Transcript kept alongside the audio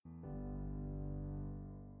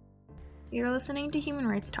You're listening to Human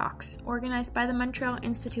Rights Talks, organized by the Montreal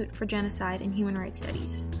Institute for Genocide and Human Rights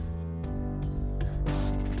Studies.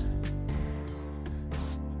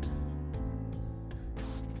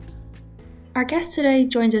 Our guest today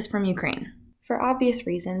joins us from Ukraine. For obvious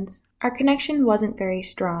reasons, our connection wasn't very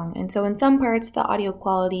strong, and so in some parts the audio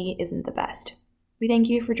quality isn't the best. We thank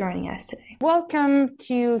you for joining us today. Welcome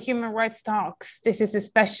to Human Rights Talks. This is a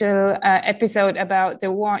special episode about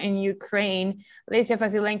the war in Ukraine. Lesia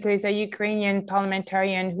Vasilenko is a Ukrainian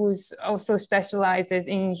parliamentarian who also specializes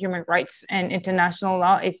in human rights and international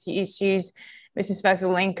law issues. Mrs.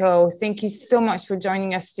 Vasilenko, thank you so much for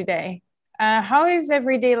joining us today. How is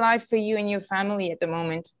everyday life for you and your family at the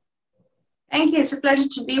moment? Thank you. It's a pleasure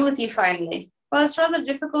to be with you finally. Well, it's rather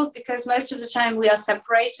difficult because most of the time we are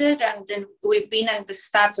separated, and then we've been in this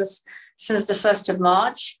status since the 1st of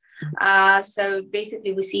March. So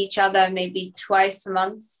basically we see each other maybe twice a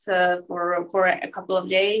month for a couple of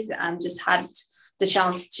days, and just had the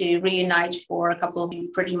chance to reunite for a couple of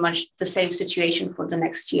pretty much the same situation for the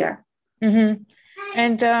next year. Mm-hmm.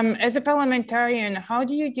 And as a parliamentarian, how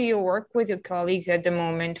do you do your work with your colleagues at the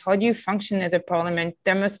moment? How do you function as a parliament?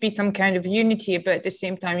 There must be some kind of unity, but at the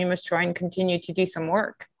same time, you must try and continue to do some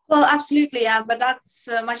work. Well, absolutely, yeah, but that's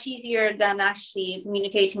much easier than actually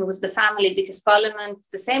communicating with the family, because Parliament,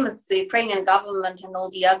 the same as the Ukrainian government and all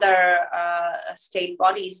the other state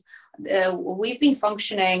bodies, we've been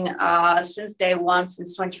functioning since day one,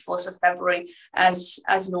 since 24th of February, as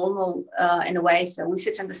normal in a way. So we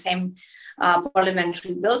sit in the same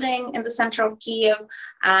parliamentary building in the center of Kiev,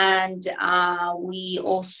 and we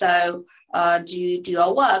also do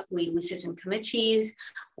our work. We sit in committees,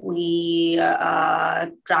 we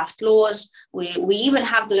draft laws, we even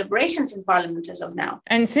have deliberations in parliament as of now.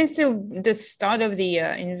 And since the start of the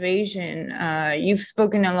invasion, you've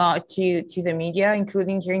spoken a lot to the media,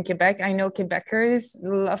 including here in Quebec. I know Quebecers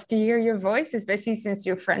love to hear your voice, especially since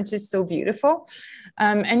your French is so beautiful.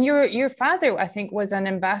 And your father, I think, was an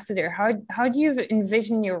ambassador. How do you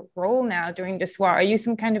envision your role now during this war? Are you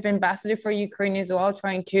some kind of ambassador for Ukraine as well,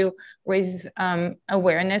 trying to raise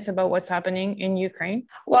awareness about what's happening in Ukraine?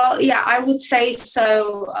 Well, yeah, I would say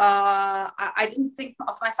so. I didn't think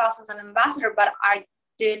of myself as an ambassador, but I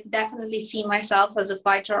did definitely see myself as a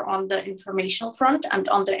fighter on the informational front and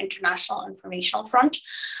on the international informational front.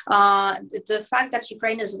 The fact that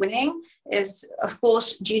Ukraine is winning is, of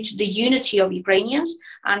course, due to the unity of Ukrainians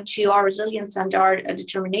and to our resilience and our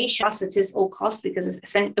determination. Us, it is all cost, because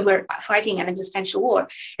we're fighting an existential war.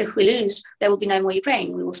 If we lose, there will be no more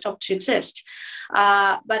Ukraine. We will stop to exist.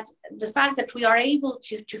 But the fact that we are able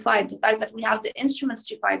to fight, the fact that we have the instruments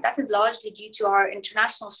to fight, that is largely due to our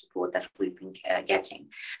international support that we've been getting.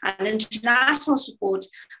 And international support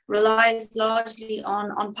relies largely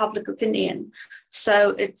on public opinion.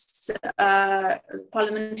 So it's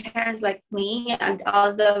parliamentarians like me and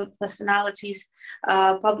other personalities,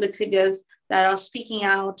 public figures that are speaking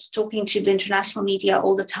out, talking to the international media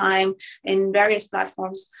all the time in various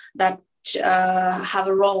platforms, that have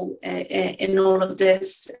a role in all of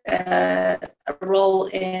this, a role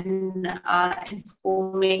in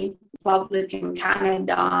informing the public in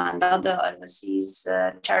Canada and other overseas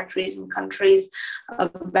territories and countries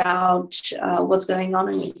about what's going on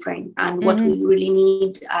in Ukraine and what we really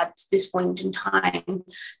need at this point in time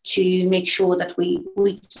to make sure that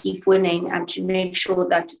we keep winning, and to make sure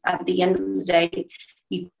that at the end of the day,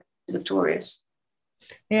 Ukraine is victorious.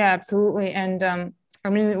 Yeah, absolutely. And I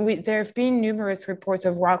mean, there have been numerous reports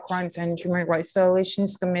of war crimes and human rights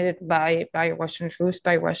violations committed by Russian troops,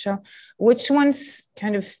 by Russia. Which ones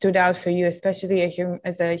kind of stood out for you, especially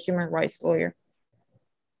as a human rights lawyer?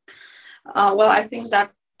 Well, I think that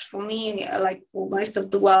for me, like for most of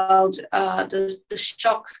the world, the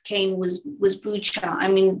shock came was Bucha. I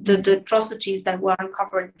mean, the atrocities that were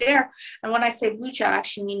uncovered there. And when I say Bucha, I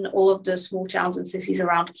actually mean all of the small towns and cities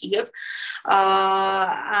around Kiev.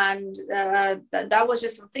 That was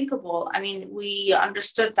just unthinkable. I mean, we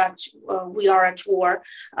understood that we are at war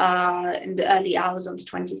in the early hours of the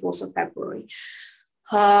 24th of February.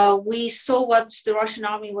 We saw what the Russian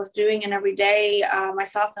army was doing, and every day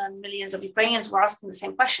myself and millions of Ukrainians were asking the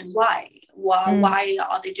same question: why? Why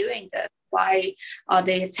are they doing this? Why are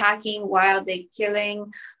they attacking? Why are they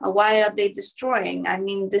killing? Why are they destroying? I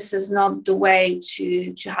mean, this is not the way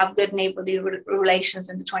to have good neighborly relations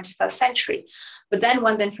in the 21st century. But then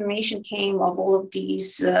when the information came of all of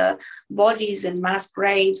these bodies in mass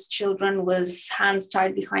graves, children with hands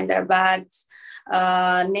tied behind their backs,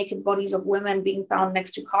 naked bodies of women being found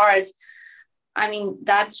next to cars, I mean,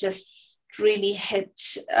 that just really hit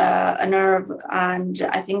a nerve, and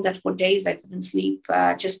I think that for days I couldn't sleep,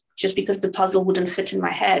 just because the puzzle wouldn't fit in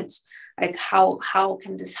my head. Like, how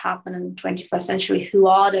can this happen in the 21st century? Who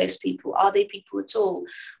are those people? Are they people at all,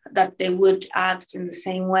 that they would act in the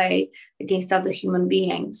same way against other human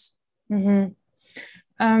beings? Mm-hmm.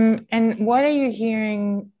 And what are you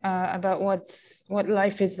hearing about what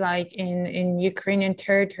life is like in Ukrainian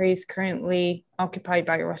territories currently occupied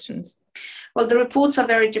by Russians? Well, the reports are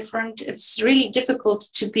very different. It's really difficult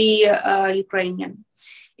to be Ukrainian.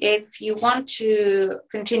 If you want to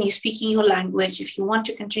continue speaking your language, if you want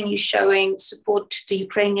to continue showing support to the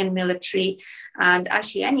Ukrainian military and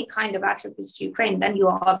actually any kind of attributes to Ukraine, then you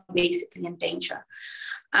are basically in danger.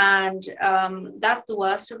 And that's the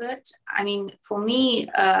worst of it. I mean, for me,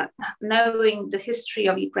 knowing the history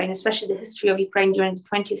of Ukraine, especially the history of Ukraine during the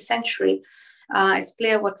 20th century, it's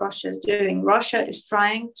clear what Russia is doing. Russia is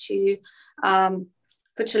trying to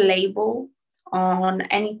put a label on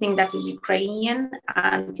anything that is Ukrainian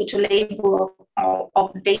and put a label of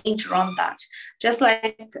danger on that. Just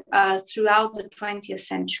like throughout the 20th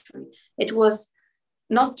century, it was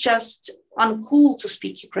not just uncool to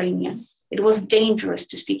speak Ukrainian. It was dangerous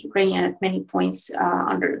to speak Ukrainian at many points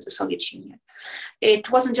under the Soviet Union. It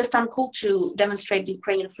wasn't just uncool to demonstrate the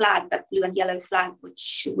Ukrainian flag, that blue and yellow flag,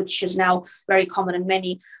 which is now very common in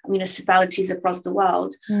many municipalities across the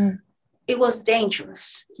world. Mm. It was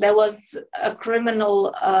dangerous. There was a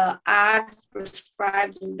criminal act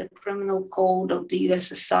prescribed in the criminal code of the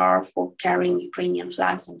USSR for carrying Ukrainian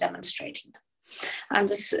flags and demonstrating them. And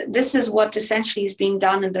this is what essentially is being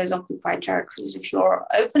done in those occupied territories. If you're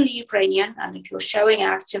openly Ukrainian and if you're showing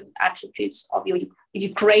active attributes of your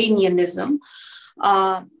Ukrainianism,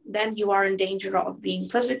 then you are in danger of being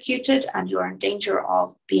persecuted and you are in danger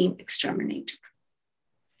of being exterminated.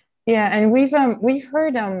 Yeah, and we've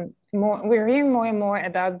heard we're hearing more and more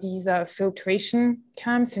about these filtration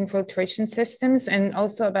camps and filtration systems, and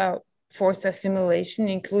also about forced assimilation,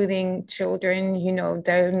 including children,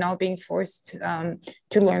 they're now being forced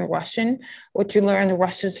to learn Russian or to learn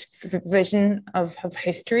Russia's vision of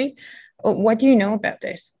history. What do you know about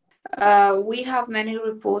this? We have many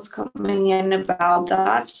reports coming in about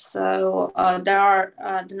that. So there are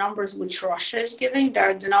the numbers which Russia is giving, there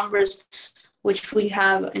are the numbers which we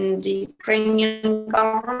have in the Ukrainian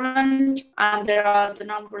government, and there are the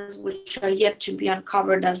numbers which are yet to be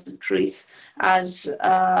uncovered as the truth, as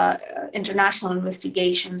international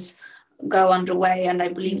investigations go underway. And I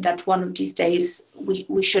believe that one of these days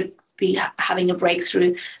we should be having a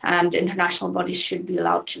breakthrough and international bodies should be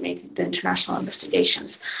allowed to make the international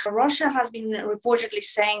investigations. Russia has been reportedly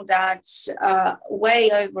saying that way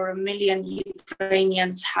over 1 million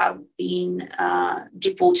Ukrainians have been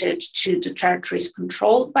deported to the territories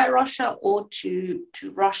controlled by Russia or to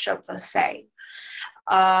Russia per se.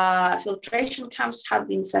 Filtration camps have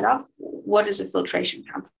been set up. What is a filtration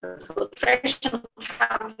camp? A filtration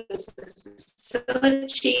camp is a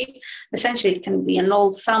facility. Essentially, it can be an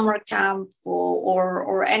old summer camp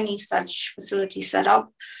or any such facility set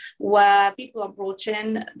up where people are brought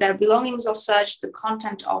in, their belongings are searched, the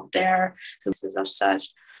content of their houses are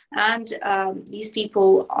searched, and these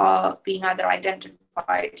people are being either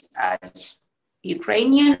identified as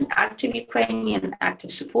Ukrainian,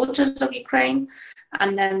 active supporters of Ukraine,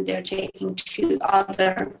 and then they're taken to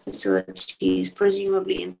other facilities,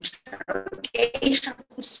 presumably interrogation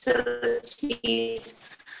facilities.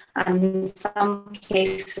 And in some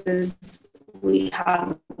cases, we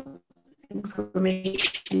have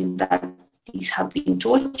information that these have been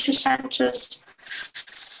torture centers,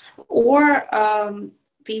 or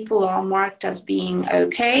people are marked as being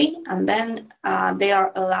okay, and then they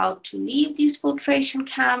are allowed to leave these filtration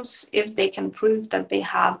camps if they can prove that they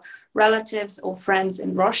have relatives or friends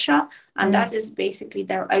in Russia, and that is basically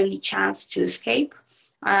their only chance to escape.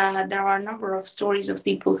 There are a number of stories of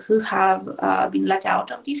people who have been let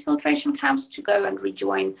out of these filtration camps to go and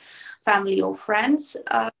rejoin family or friends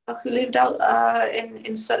who lived out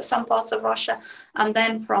in some parts of Russia. And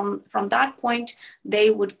then from that point,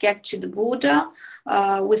 they would get to the border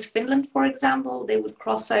with Finland, for example. They would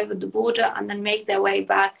cross over the border and then make their way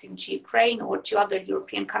back into Ukraine or to other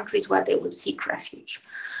European countries where they would seek refuge.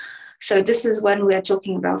 So this is when we are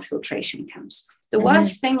talking about filtration camps. The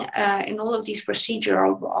worst thing in all of these procedure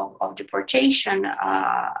of deportation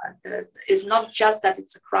is not just that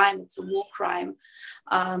it's a crime, it's a war crime.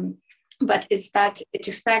 but it's that it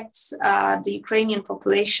affects the Ukrainian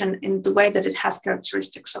population in the way that it has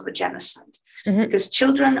characteristics of a genocide. Because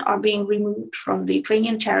children are being removed from the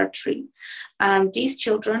Ukrainian territory, and these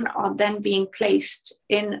children are then being placed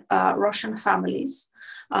in Russian families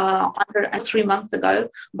under 3 months ago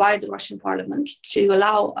by the Russian parliament to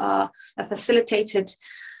allow a facilitated,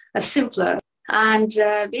 a simpler. And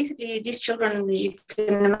basically, these children, you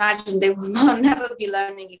can imagine, they will never be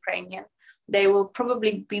learning Ukrainian. They will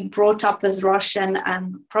probably be brought up as Russian and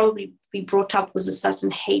probably be brought up with a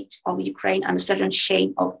certain hate of Ukraine and a certain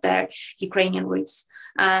shame of their Ukrainian roots.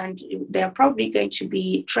 And they are probably going to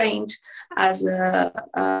be trained as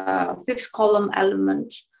a fifth column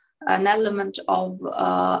element, an element of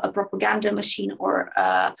a propaganda machine or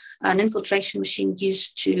an infiltration machine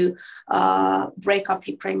used to break up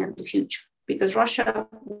Ukraine in the future. Because Russia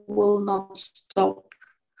will not stop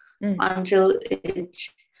until it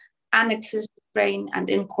annexes Ukraine and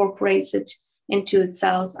incorporates it into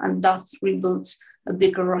itself and thus rebuilds a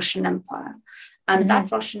bigger Russian empire. And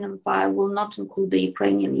that Russian empire will not include the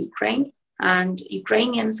Ukrainian Ukraine. And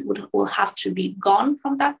Ukrainians will have to be gone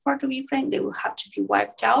from that part of Ukraine. They will have to be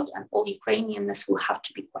wiped out, and all Ukrainianness will have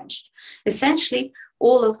to be quenched. Essentially,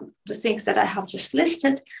 all of the things that I have just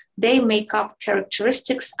listed, they make up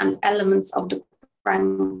characteristics and elements of the crime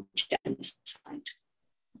of genocide.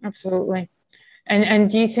 Absolutely. And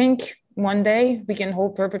do you think one day we can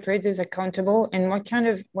hold perpetrators accountable? And what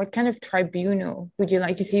kind of tribunal would you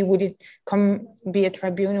like to see? Would it be a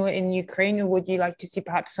tribunal in Ukraine, or would you like to see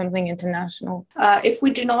perhaps something international? If we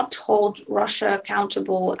do not hold Russia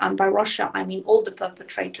accountable, and by Russia I mean all the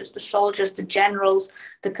perpetrators, the soldiers, the generals,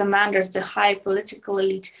 the commanders, the high political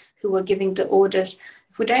elite who were giving the orders,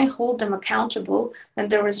 if we don't hold them accountable, then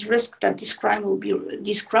there is risk that these crimes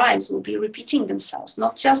will be repeating themselves,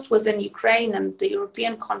 not just within Ukraine and the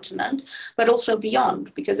European continent, but also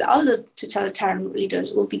beyond, because other totalitarian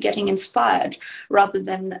leaders will be getting inspired rather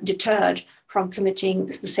than deterred from committing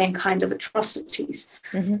the same kind of atrocities.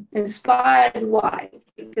 Inspired, why?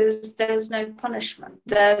 Because there's no punishment.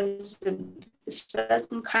 There's a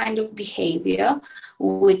certain kind of behavior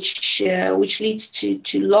which leads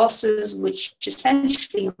to losses, which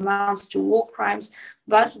essentially amounts to war crimes,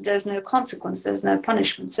 but there's no consequence, there's no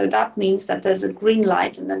punishment. So that means that there's a green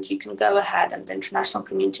light and that you can go ahead and the international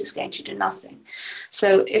community is going to do nothing.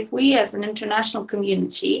 So if we as an international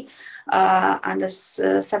community and as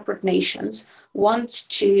separate nations want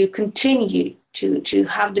to continue to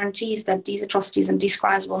have guarantees that these atrocities and these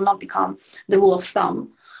crimes will not become the rule of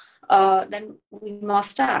thumb, then we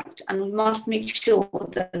must act, and we must make sure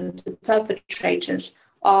that the perpetrators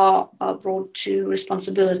are brought to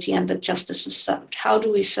responsibility and that justice is served. How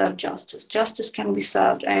do we serve justice? Justice can be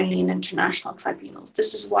served only in international tribunals.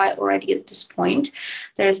 This is why already at this point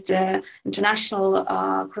there's the International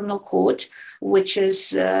Criminal Court, which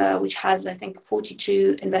has I think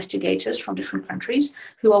 42 investigators from different countries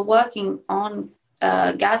who are working on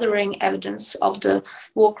gathering evidence of the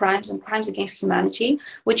war crimes and crimes against humanity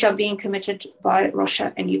which are being committed by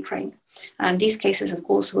Russia and Ukraine. And these cases, of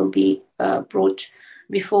course, will be brought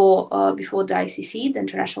before the ICC, the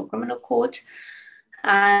International Criminal Court,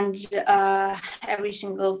 and every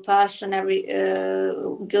single person, every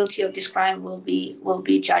guilty of this crime will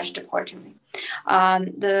be judged accordingly.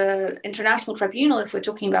 The international tribunal, if we're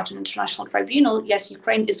talking about an international tribunal, yes,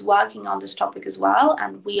 Ukraine is working on this topic as well,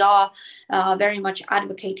 and we are very much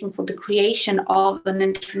advocating for the creation of an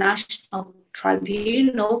international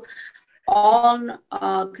tribunal on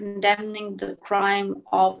condemning the crime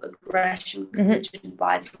of aggression committed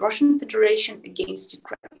by the Russian Federation against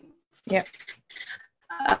Ukraine. Yeah.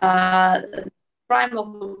 Crime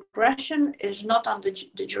of aggression is not under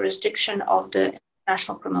the jurisdiction of the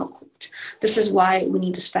International Criminal Court. This is why we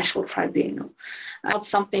need a special tribunal. Not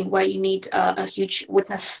something where you need a huge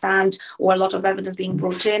witness stand or a lot of evidence being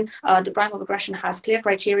brought in. The crime of aggression has clear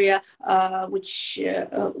criteria, which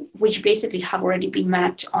basically have already been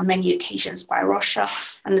met on many occasions by Russia,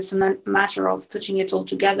 and it's a matter of putting it all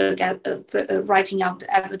together, writing out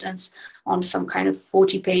the evidence on some kind of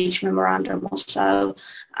 40-page memorandum or so,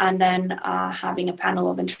 and then having a panel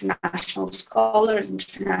of international scholars,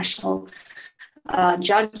 international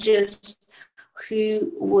judges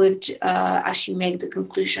who would actually make the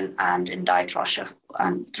conclusion and indict Russia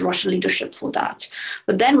and the Russian leadership for that.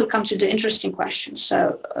 But then we come to the interesting question.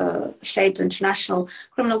 So say the International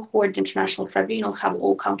Criminal Court, the International Tribunal have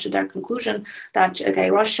all come to their conclusion that, okay,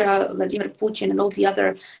 Russia, Vladimir Putin and all the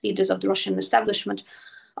other leaders of the Russian establishment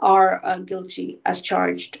are guilty as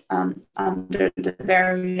charged under the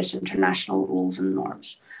various international rules and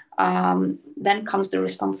norms. Then comes the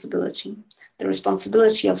responsibility. The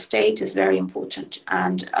responsibility of state is very important,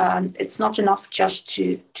 and it's not enough just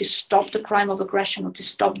to stop the crime of aggression or to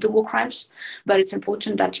stop the war crimes, but it's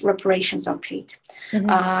important that reparations are paid,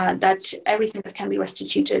 that everything that can be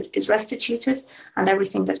restituted is restituted, and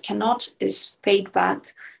everything that cannot is paid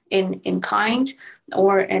back in kind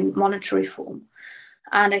or in monetary form.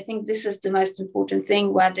 And I think this is the most important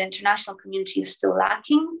thing, where the international community is still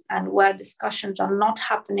lacking and where discussions are not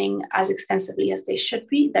happening as extensively as they should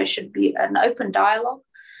be. There should be an open dialogue,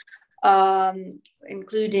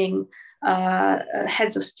 including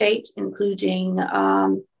heads of state, including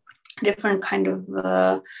different kind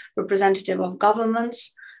of representative of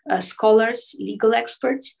governments, scholars, legal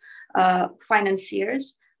experts,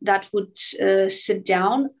 financiers, that would sit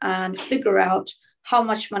down and figure out how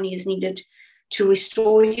much money is needed to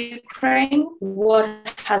restore Ukraine, what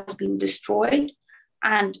has been destroyed,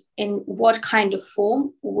 and in what kind of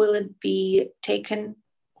form will it be taken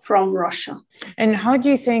from Russia. And how do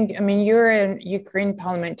you think, I mean, you're a Ukraine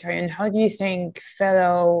parliamentarian, how do you think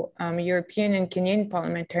fellow European and Kenyan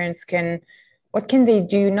parliamentarians what can they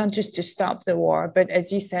do, not just to stop the war, but as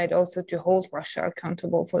you said, also to hold Russia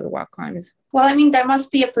accountable for the war crimes? Well, I mean, there must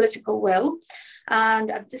be a political will. And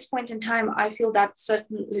at this point in time, I feel that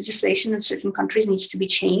certain legislation in certain countries needs to be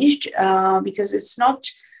changed, because it's not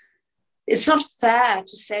fair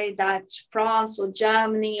to say that France or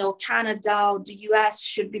Germany or Canada or the US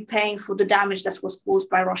should be paying for the damage that was caused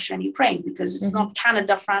by Russia and Ukraine, because it's not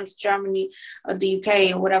Canada, France, Germany, or the UK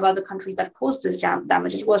or whatever other countries that caused this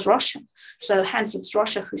damage. It was Russia. So hence it's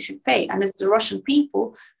Russia who should pay. And it's the Russian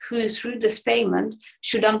people who, through this payment,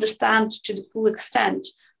 should understand to the full extent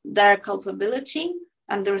their culpability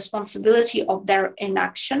and the responsibility of their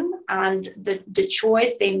inaction and the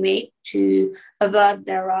choice they made to avert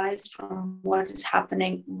their eyes from what is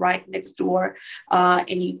happening right next door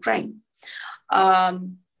in Ukraine.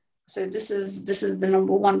 So this is the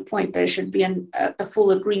number one point. There should be a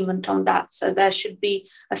full agreement on that. So there should be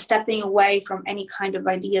a stepping away from any kind of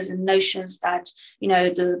ideas and notions that, you know,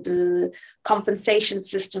 the compensation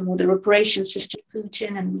system or the reparation system,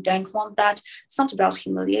 Putin, and we don't want that. It's not about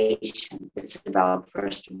humiliation. It's about,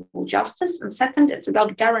 first of all, justice. And second, it's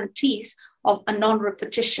about guarantees of a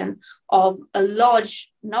non-repetition of a large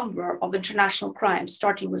number of international crimes,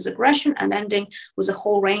 starting with aggression and ending with a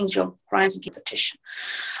whole range of crimes against repetition.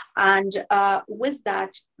 And with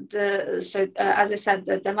that, as I said,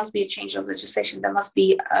 there must be a change of legislation. There must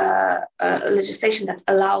be a legislation that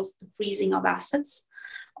allows the freezing of assets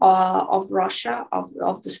of Russia,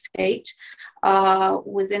 of the state,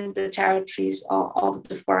 within the territories of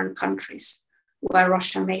the foreign countries where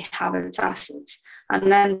Russia may have its assets.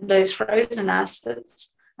 And then those frozen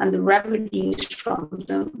assets and the revenues from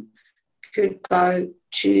them could go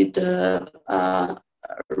to the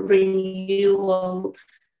renewal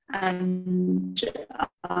and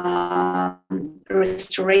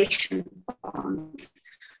restoration fund,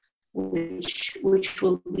 which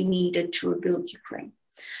will be needed to rebuild Ukraine.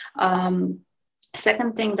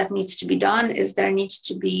 Second thing that needs to be done is there needs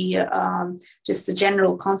to be just a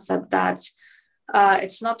general concept that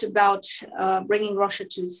it's not about bringing Russia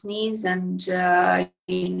to its knees, and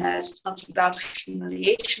it's not about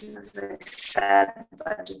humiliation, as I said,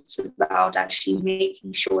 but it's about actually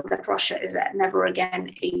making sure that Russia is never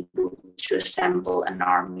again able to assemble an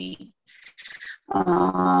army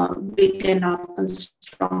big enough and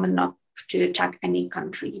strong enough to attack any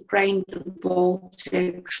country. Ukraine, the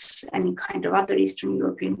Baltics, any kind of other Eastern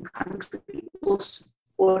European country will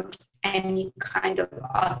support any kind of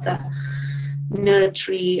other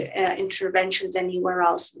military interventions anywhere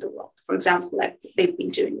else in the world. For example, like they've been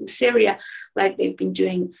doing in Syria, like they've been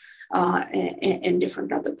doing in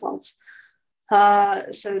different other parts.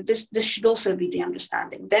 So this should also be the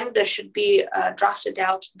understanding. Then there should be drafted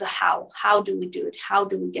out the how. How do we do it? How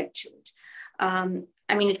do we get to it?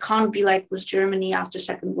 I mean, it can't be like with Germany after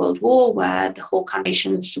Second World War, where the whole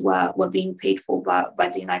nations were being paid for by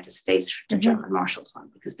the United States, the German Marshall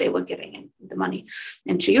Fund, because they were giving in the money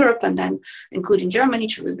into Europe and then including Germany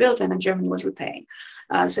to rebuild, and then Germany was repaying.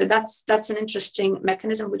 So that's an interesting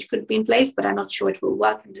mechanism which could be in place, but I'm not sure it will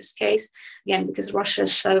work in this case, again, because Russia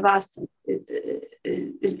is so vast, and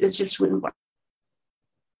it just wouldn't work.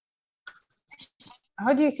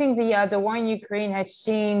 How do you think the war in Ukraine has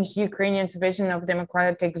changed Ukrainians' vision of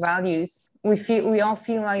democratic values? We all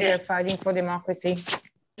feel like they're fighting for democracy.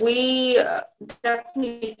 We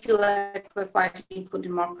definitely feel like we're fighting for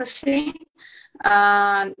democracy.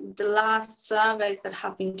 The last surveys that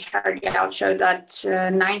have been carried out show that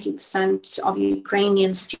 90% of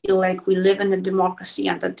Ukrainians feel like we live in a democracy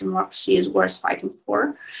and that democracy is worth fighting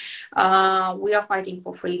for. We are fighting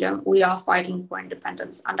for freedom. We are fighting for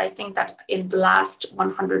independence. And I think that in the last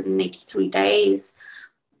 183 days,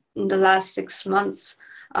 in the last 6 months,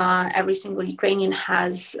 every single Ukrainian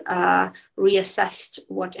has reassessed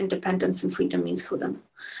what independence and freedom means for them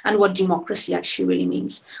and what democracy actually really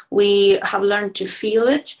means. We have learned to feel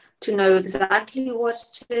it, to know exactly what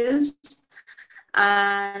it is,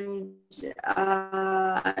 and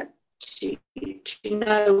to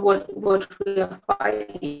know what we are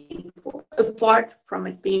fighting for, apart from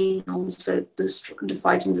it being also the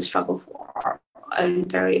fighting the struggle for our own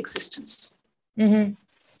very existence. Mm-hmm.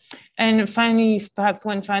 And finally, perhaps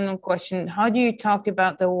one final question. How do you talk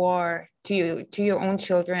about the war to your own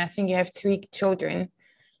children? I think you have 3 children.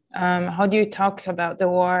 How do you talk about the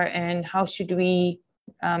war, and how should we,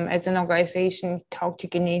 as an organization, talk to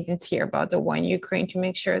Canadians here about the war in Ukraine to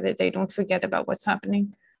make sure that they don't forget about what's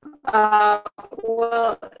happening?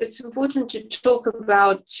 Well, it's important to talk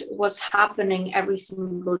about what's happening every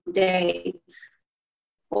single day.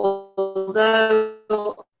 Although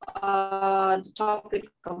the topic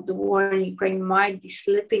of the war in Ukraine might be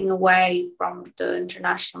slipping away from the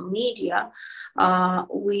international media,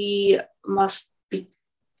 we must be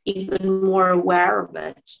even more aware of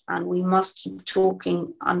it, and we must keep talking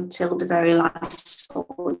until the very last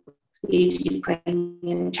soul leaves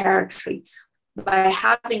Ukrainian territory. By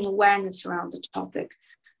having awareness around the topic,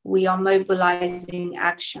 we are mobilizing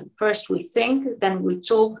action. First we think, then we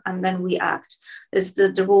talk, and then we act. It's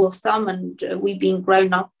the rule of thumb, and we being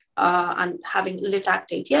grown up and having lived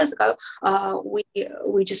ACT 8 years ago,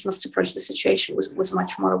 we just must approach the situation with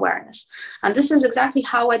much more awareness. And this is exactly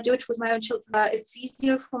how I do it with my own children. It's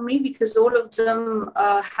easier for me because all of them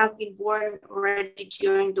have been born already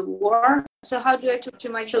during the war. So how do I talk to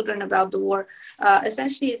my children about the war?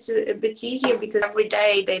 Essentially, it's a bit easier because every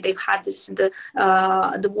day they've had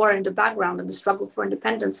the war in the background and the struggle for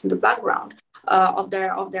independence in the background of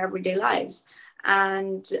their everyday lives.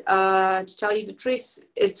 And to tell you the truth,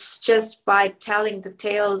 it's just by telling the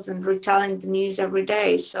tales and retelling the news every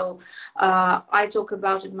day. So I talk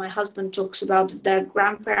about it, my husband talks about it, their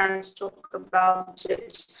grandparents talk about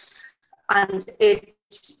it, and it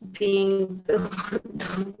being the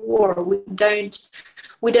war. We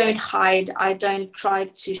don't hide. I don't try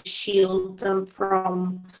to shield them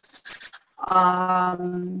from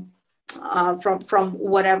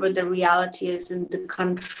whatever the reality is in the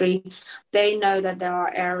country. They know that there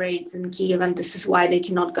are air raids in Kyiv, and this is why they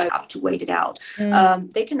cannot go. Have to wait it out.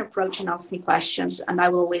 They can approach and ask me questions, and I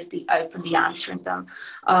will always be openly answering them.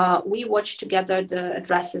 We watched together the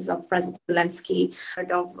addresses of President Zelensky.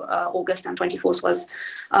 3rd of August and 24th was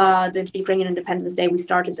the Ukrainian Independence Day. We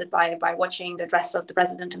started it by watching the address of the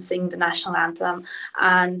president and singing the national anthem.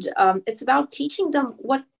 And it's about teaching them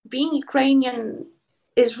what being Ukrainian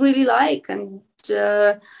is really like, and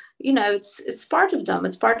it's part of them,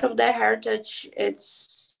 it's part of their heritage.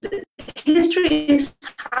 It's history is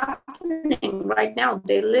happening right now.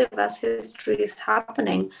 They live as history is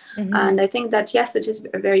happening. And I think that yes, it is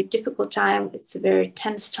a very difficult time, it's a very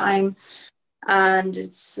tense time, and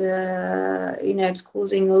it's it's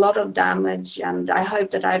causing a lot of damage, and I hope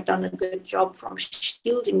that I've done a good job from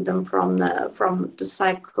shielding them from the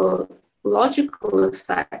psychological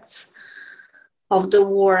effects of the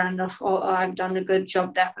war, and I've done a good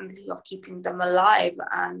job definitely of keeping them alive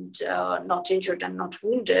and not injured and not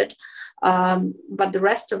wounded. But the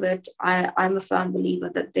rest of it, I'm a firm believer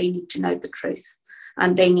that they need to know the truth,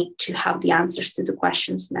 and they need to have the answers to the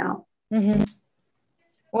questions now.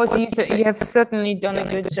 Well, so you have certainly done a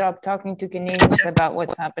good job talking to Canadians about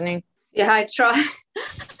what's happening. Yeah, I try.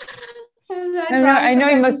 I know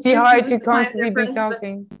it must be hard to constantly be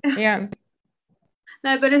talking. Yeah.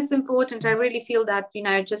 No, but it's important. I really feel that,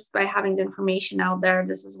 just by having the information out there,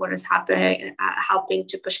 this is what is happening, helping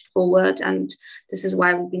to push it forward. And this is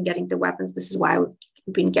why we've been getting the weapons. This is why we've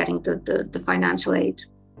been getting the financial aid.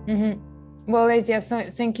 Well, Lesia, so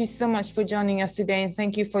thank you so much for joining us today. And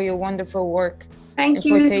thank you for your wonderful work. Thank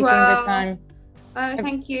you for as taking well. the time.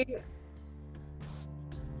 Thank you.